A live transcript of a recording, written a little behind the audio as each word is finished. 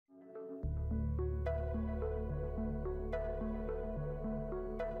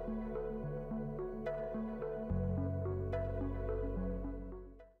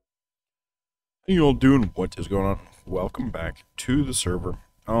You all doing? What is going on? Welcome back to the server.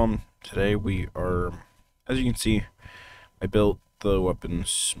 Today we are, as you can see, I built the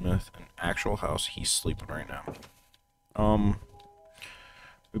weaponsmith an actual house. He's sleeping right now.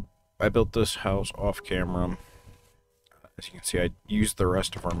 I built this house off camera. As you can see, I used the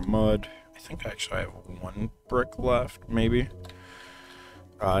rest of our mud. I think actually I have one brick left, maybe.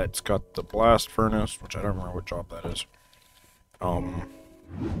 It's got the blast furnace, which I don't remember what job that is.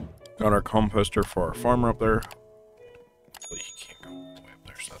 Got our composter for our farmer up there. He can't go all the way up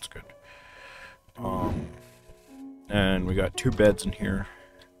there, so that's good. And we got 2 beds in here.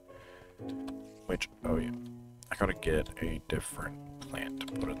 Which, oh yeah, I gotta get a different plant to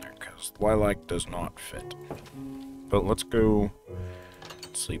put in there because lilac does not fit. But let's go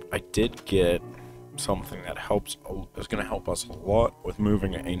sleep. I did get something that is gonna help us a lot with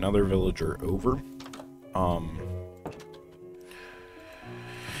moving another villager over.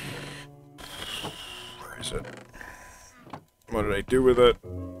 Where is it? What did I do with it?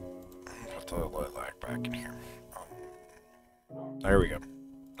 Put the lilac back in here. There we go.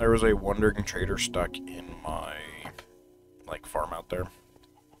 There was a wandering trader stuck in my farm out there.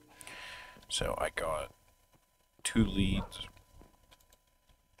 So I got 2 leads.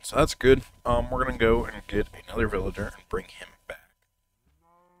 So that's good. We're gonna go and get another villager and bring him back.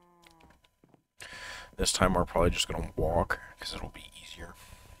 This time we're probably just gonna walk because it'll be easier.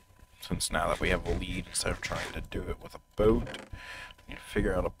 Since now that we have a lead, instead of trying to do it with a boat, I need to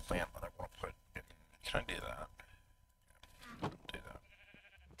figure out a plant that I want to put in. Can I do that? Do that.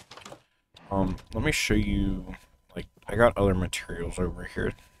 Let me show you, I got other materials over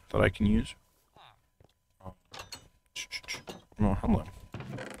here that I can use. Oh, hello.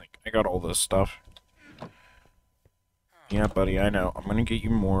 I got all this stuff. Yeah, buddy, I know. I'm gonna get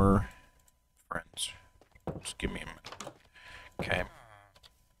you more friends. Just give me a minute. Okay.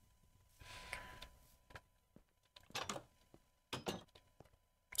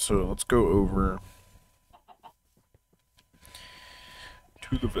 So let's go over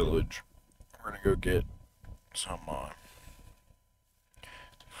to the village. We're gonna go get some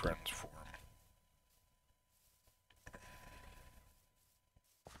friends for him.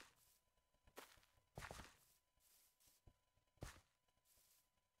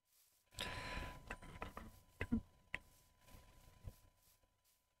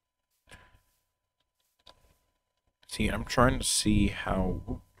 See, I'm trying to see how...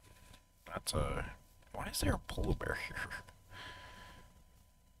 Ooh, that's a... Why is there a polar bear here?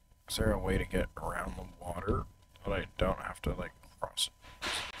 Is there a way to get around the water that I don't have to, cross it?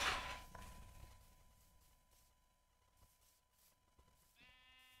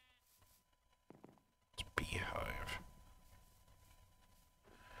 It's a beehive.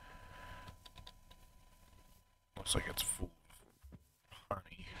 Looks like it's full of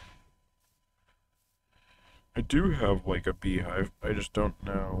honey. I do have, a beehive. I just don't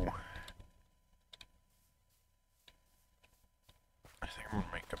know. I think I'm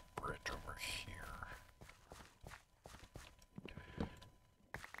gonna make a bridge over here.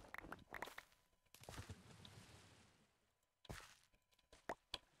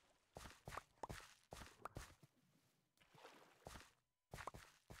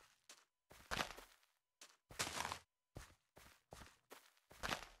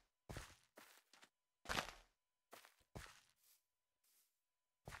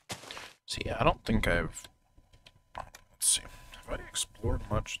 See, I don't think I've... Let's see. Have I explored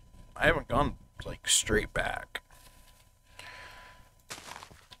much? I haven't gone, straight back.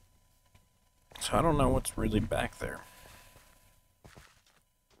 So I don't know what's really back there.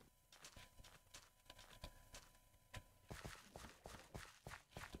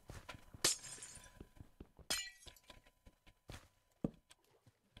 So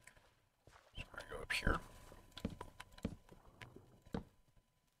we're gonna go up here.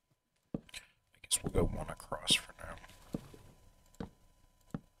 We'll go one across for now.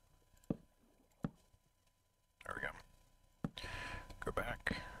 There we go. Go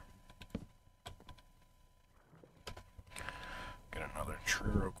back. Get another tree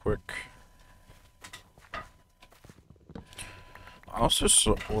real quick. I also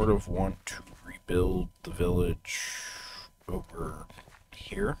sort of want to rebuild the village over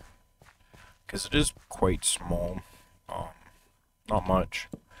here. Because it is quite small. Not much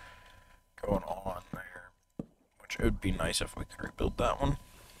going on there, which it would be nice if we could rebuild that one.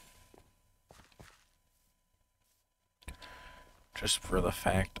 Just for the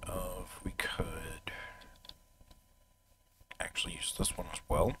fact of we could actually use this one as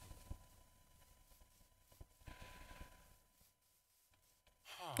well.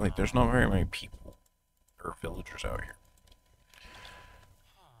 There's not very many people or villagers out here.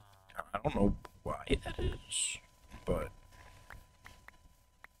 I don't know why that is, but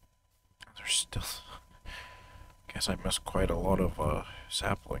there's still... Guess I missed quite a lot of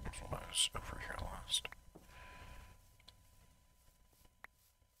saplings when I was over here last.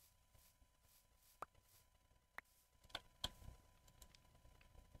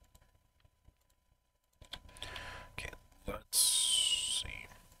 Okay, let's see.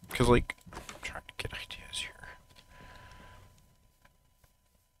 Because, like, I'm trying to get ideas here.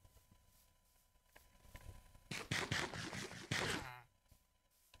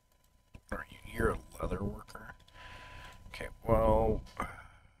 Are you? You're a leather worker? Okay, well...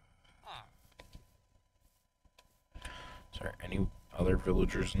 Is there any other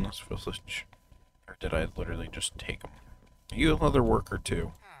villagers in this village? Or did I literally just take them? Are you a leather worker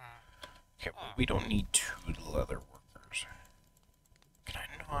too? Okay, well, we don't need 2 leather workers. Can I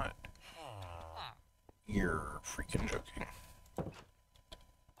not? You're freaking joking.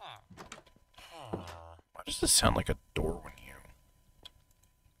 Why does this sound like a door when you...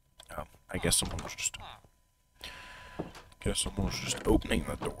 Oh, I guess someone was just... opening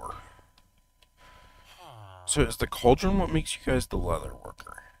the door. So is the cauldron what makes you guys the leather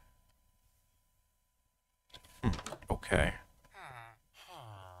worker? Okay.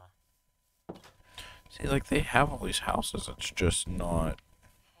 See, like, they have all these houses, it's just not...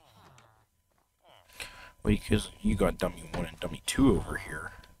 Well, because you got dummy 1 and dummy 2 over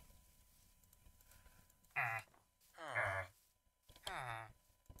here.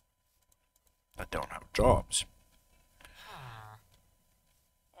 That don't have jobs.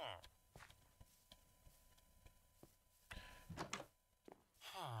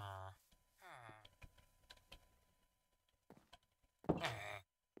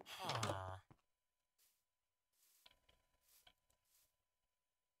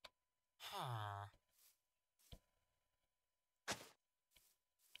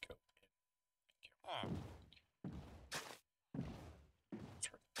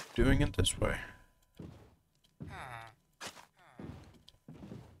 Doing it this way.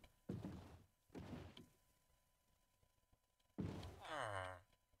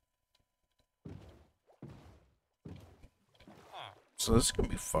 So this is gonna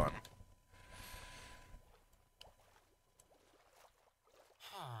be fun.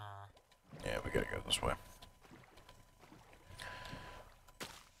 Yeah, we gotta go this way.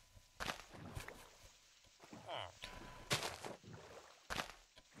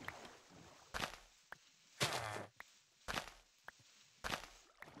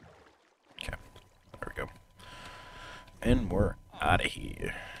 Okay, there we go. And we're out of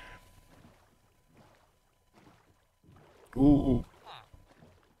here. Ooh.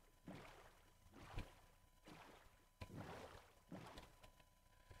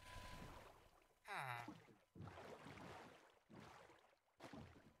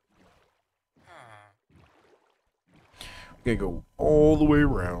 We gotta go all the way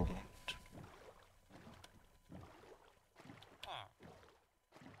around.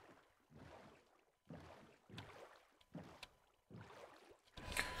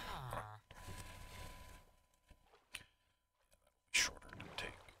 Shorter to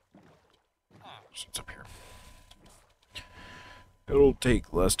take. So it's up here. It'll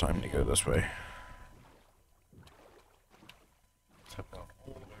take less time to go this way. So I've gone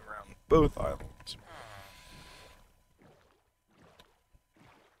all the way around both islands.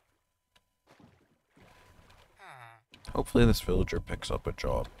 Hopefully this villager picks up a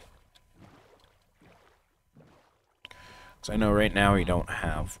job. Because I know right now he don't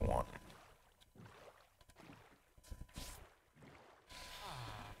have one.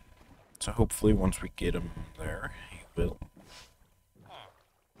 So hopefully once we get him there, he will.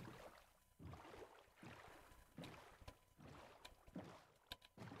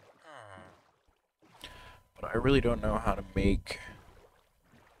 But I really don't know how to make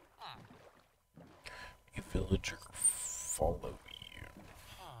a villager follow you,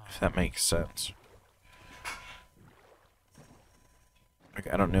 if that makes sense.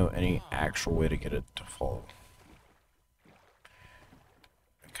 Like, I don't know any actual way to get it to follow.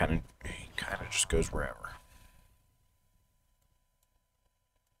 It kind of just goes wherever.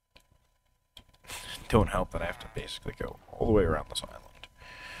 Don't help that I have to basically go all the way around this island.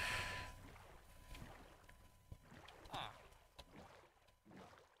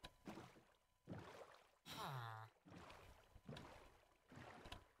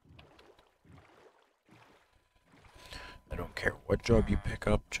 I don't care what job you pick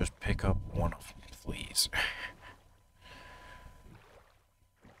up, just pick up one of them, please.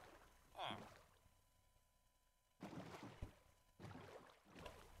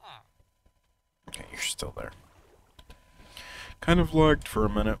 Okay, you're still there. Kind of lagged for a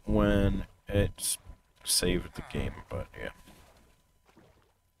minute when It's saved the game, but yeah.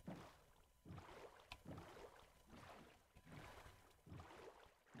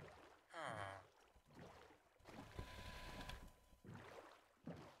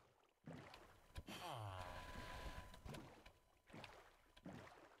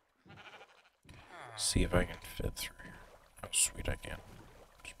 See if I can fit through here. Oh, sweet, I can.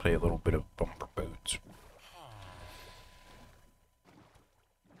 Just play a little bit of bumper boats.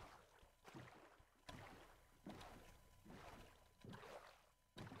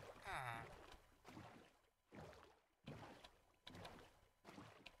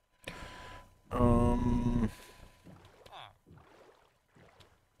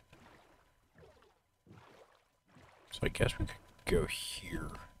 So I guess we could go here.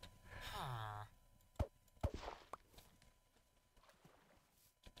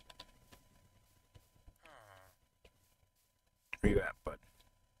 Where you at, bud?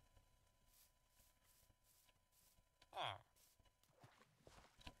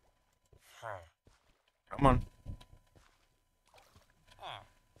 Come on.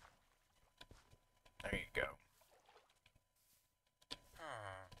 There you go.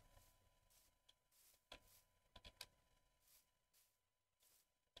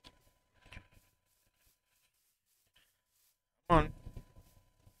 Come on.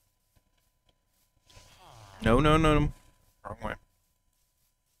 No, no, no, no. Wrong way.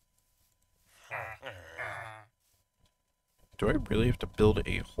 Do I really have to build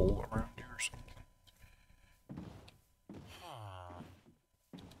a hole around here or something?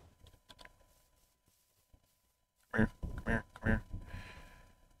 Come here, come here, come here.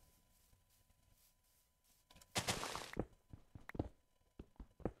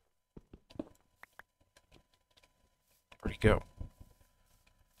 Where'd he go?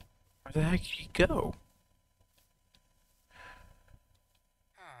 Where the heck did he go?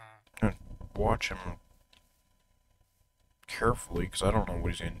 I'm gonna watch him carefully, because I don't know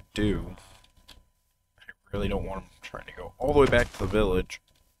what he's gonna do. I really don't want him trying to go all the way back to the village.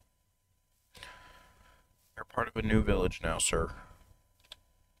 You're part of a new village now, sir.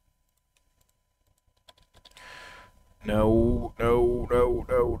 No, no, no,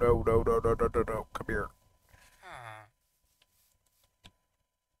 no, no, no, no, no, no, no, no. Come here.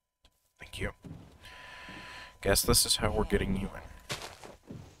 Thank you. Guess this is how we're getting you in.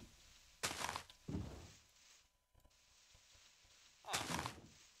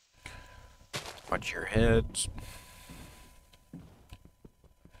 Watch your heads.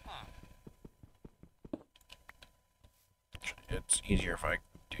 It's easier if I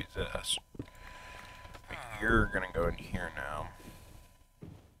do this. But you're gonna go in here now.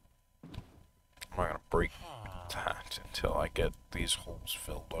 I'm not gonna break that until I get these holes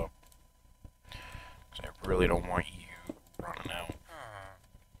filled up. Because I really don't want you running out.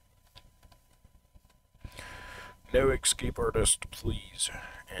 No escape artist, please.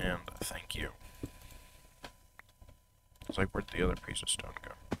 And thank you. It's like, where'd the other piece of stone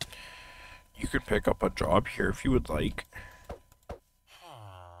go? You can pick up a job here if you would like.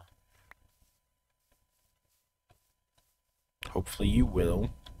 Hopefully you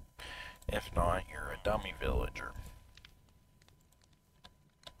will. If not, you're a dummy villager.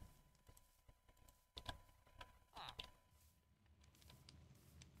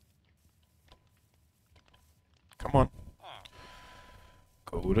 Come on.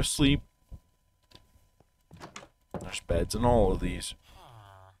 Go to sleep. There's beds in all of these.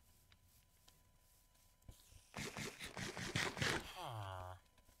 Do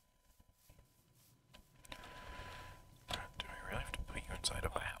I really have to put you inside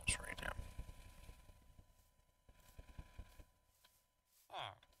of a house right now?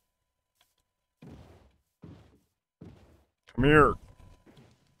 Come here.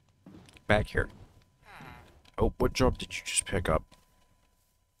 Back here. Oh, what job did you just pick up?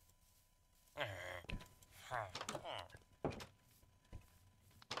 I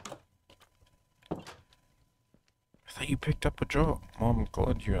thought you picked up a job. Well, I'm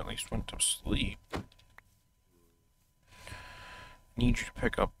glad you at least went to sleep. Need you to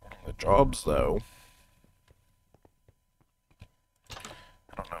pick up one of the jobs, though.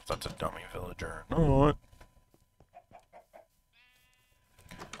 I don't know if that's a dummy villager or not.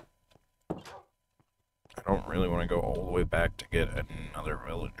 I don't really want to go all the way back to get another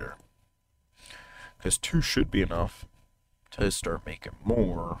villager. Because 2 should be enough to start making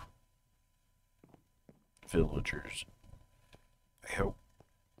more villagers. I hope.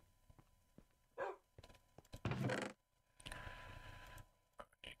 I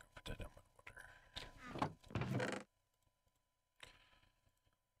need to go put that in my water.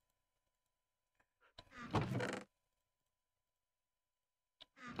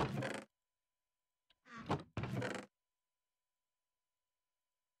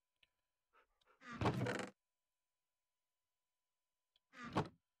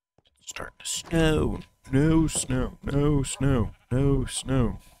 Starting to snow. No snow. No snow. No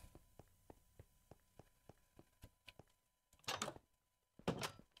snow.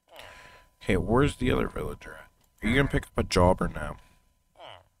 Okay, where's the other villager at? Are you gonna pick up a job or no?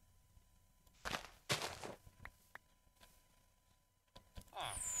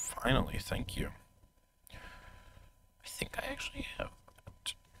 Finally, thank you. I think I actually have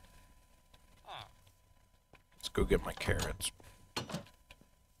it. Let's go get my carrots.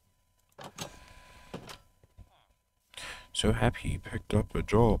 So happy he picked up a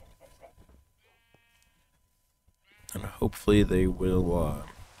job. And hopefully they will,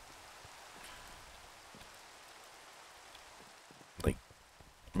 like,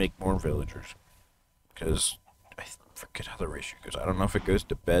 make more villagers. Because I forget how the ratio goes. I don't know if it goes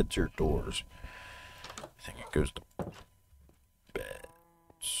to beds or doors. I think it goes to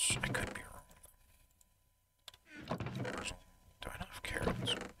beds. I could be wrong. Do I not have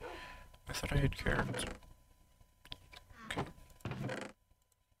carrots? I thought I had carrots. Okay.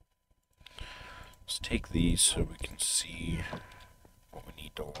 Let's take these so we can see what we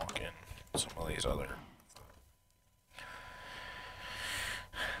need to lock in some of these other. I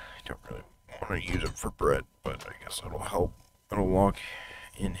don't really want to use it for bread, but I guess it'll help. It'll lock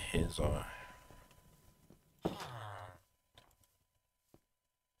in his,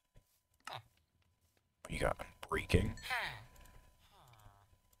 you got breaking.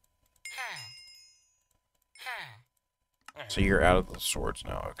 So you're out of the swords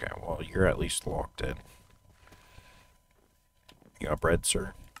now. Okay, well, you're at least locked in. You got bread,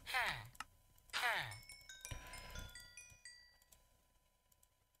 sir?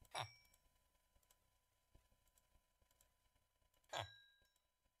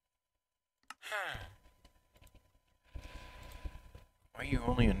 Why are you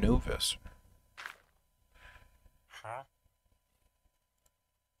only a novice?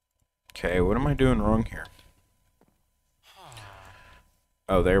 Okay, what am I doing wrong here?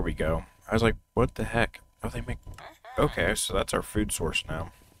 Oh, there we go. I was like, what the heck? Oh, they make... Okay, so that's our food source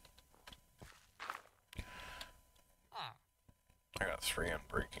now. I got 3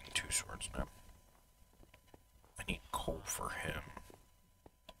 unbreaking, 2 swords now. I need coal for him.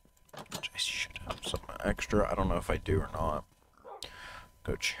 Which I should have some extra. I don't know if I do or not.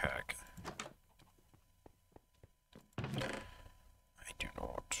 Go check. I do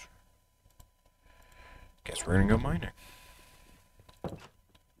not. Guess we're gonna go mining.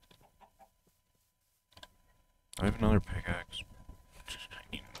 I have another pickaxe. I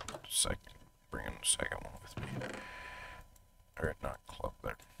need a bring in a second one with me. Or not club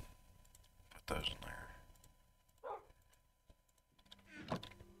there. Put those in there.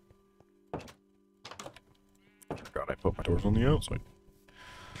 Forgot I put my doors on the outside.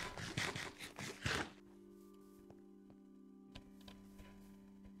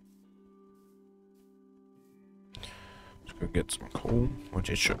 Let's go get some coal, which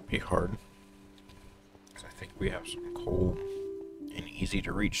it shouldn't be hard. I think we have some coal in easy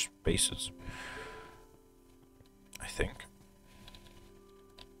to reach spaces. I think.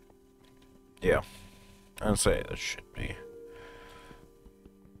 Yeah. I'd say this should be.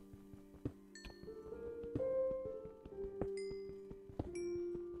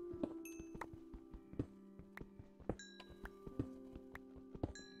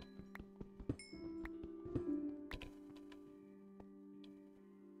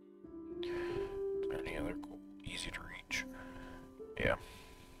 Any other coal easy to reach? Yeah.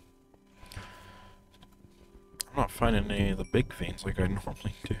 I'm not finding any of the big veins like I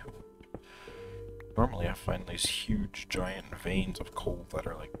normally do. Normally I find these huge giant veins of coal that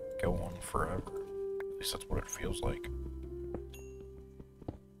are like go on forever. At least that's what it feels like.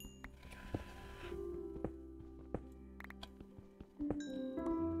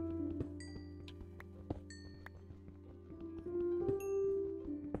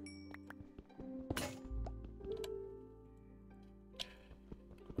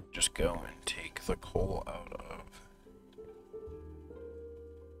 Just go and take the coal out of.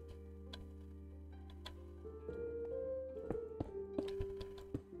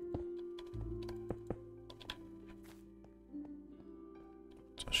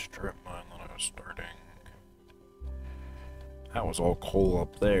 It's a strip mine that I was starting. That was all coal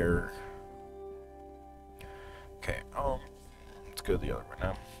up there. Okay, let's go the other way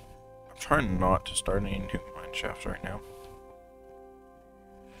now. I'm trying not to start any new mine shafts right now.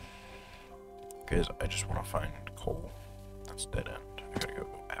 Because I just want to find coal. That's dead end. I gotta go,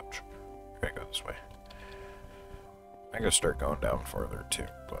 ouch. I gotta go this way. I gotta start going down farther too,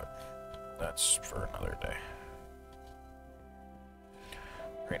 but that's for another day.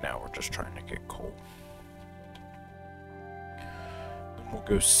 Right now we're just trying to get coal. we'll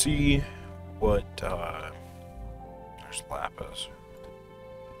go see what, there's lapis.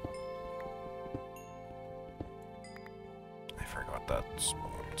 I forgot that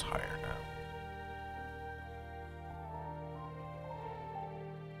one's higher now.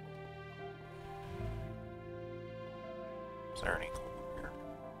 Is there any coal here?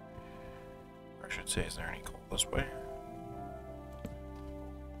 Or I should say, is there any coal this way?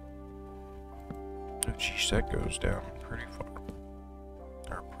 Oh, geez, that goes down pretty far.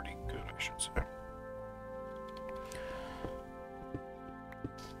 Or pretty good, I should say.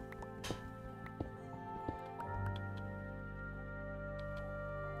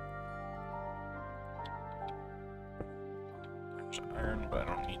 There's iron, but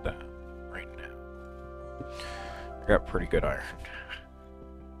I don't need that right now. I got pretty good iron.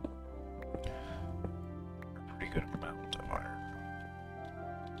 A pretty good amount of iron.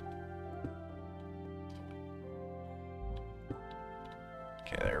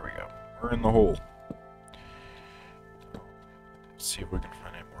 Okay, there we go. We're in the hole. Let's see if we can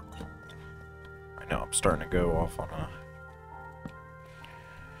find any more coal. I know I'm starting to go off on a...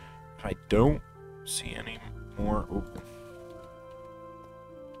 If I don't see any more... Oh.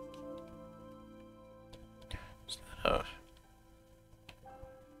 Is that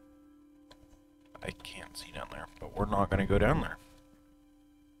I can't see down there, but we're not going to go down there.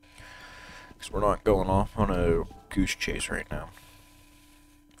 Because we're not going off on a goose chase right now.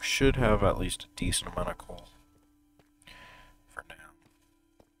 Should have at least a decent amount of coal for now.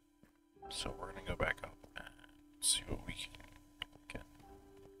 So we're going to go back up and see what we can get.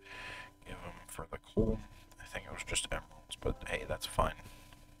 Give them for the coal. I think it was just emeralds, but hey, that's fine.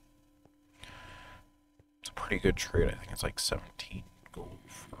 It's a pretty good trade. I think it's like 17 gold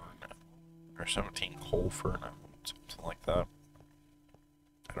for an emerald, or 17 coal for an emerald, something like that.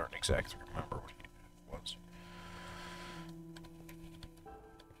 I don't exactly remember what it was.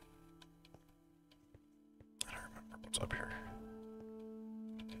 I don't remember what's up here.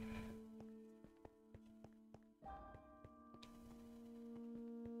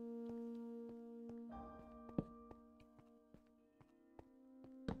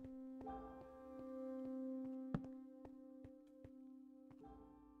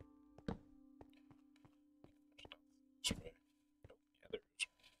 This way. Oh,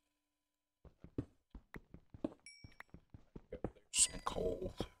 yeah, there's some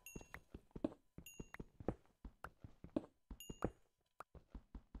coal.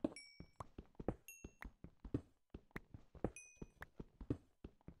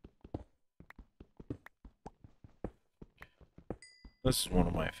 This is one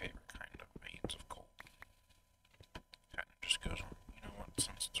of my favorite kind of veins of coal. Kind of just goes, you know what,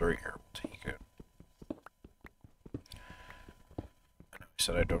 since it's right here, we'll take it. I know I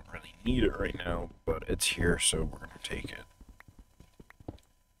said I don't really need it right now, but it's here, so we're going to take it.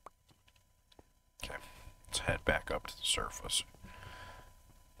 Okay, let's head back up to the surface.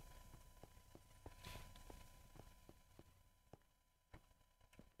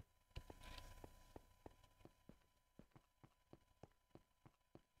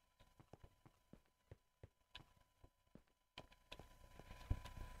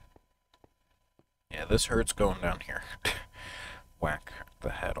 Yeah, this hurts going down here. Whack the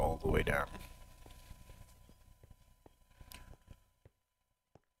head all the way down.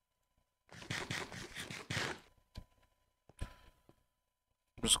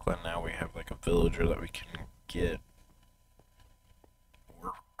 I'm just glad now we have like a villager that we can get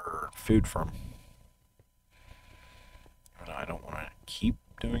or food from. But I don't want to keep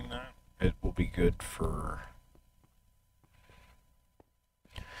doing that. It will be good for...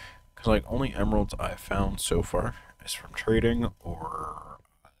 Because like only emeralds I've found so far is from trading or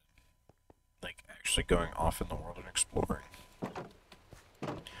like actually going off in the world and exploring.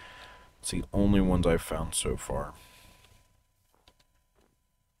 It's the only ones I've found so far.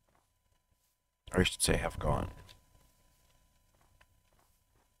 Or I should say have gone.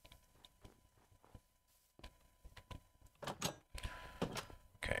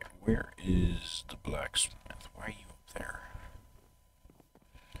 Okay, where is the blacksmith? Why are you up there?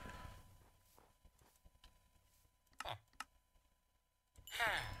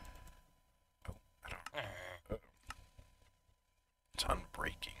 Oh, I don't know. Uh-oh. It's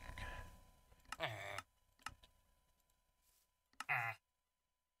unbreaking. I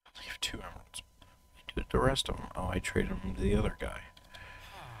only have 2 emeralds. I do the rest of them. Oh, I traded them to the other guy.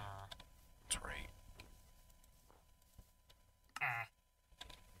 That's right.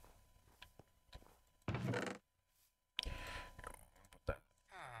 Put that.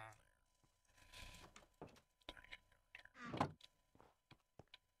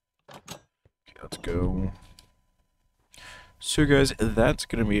 Okay, let's go. So guys, that's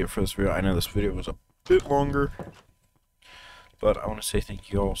going to be it for this video. I know this video was a bit longer, but I want to say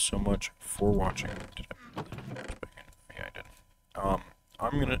thank you all so much for watching. Yeah, I did.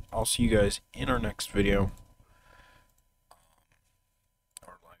 I'll see you guys in our next video.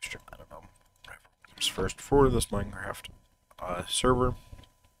 Or live stream, I don't know. Whatever comes first for this Minecraft server.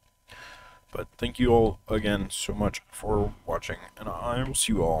 But thank you all again so much for watching, and I will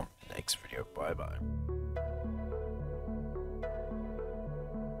see you all next video. Bye bye.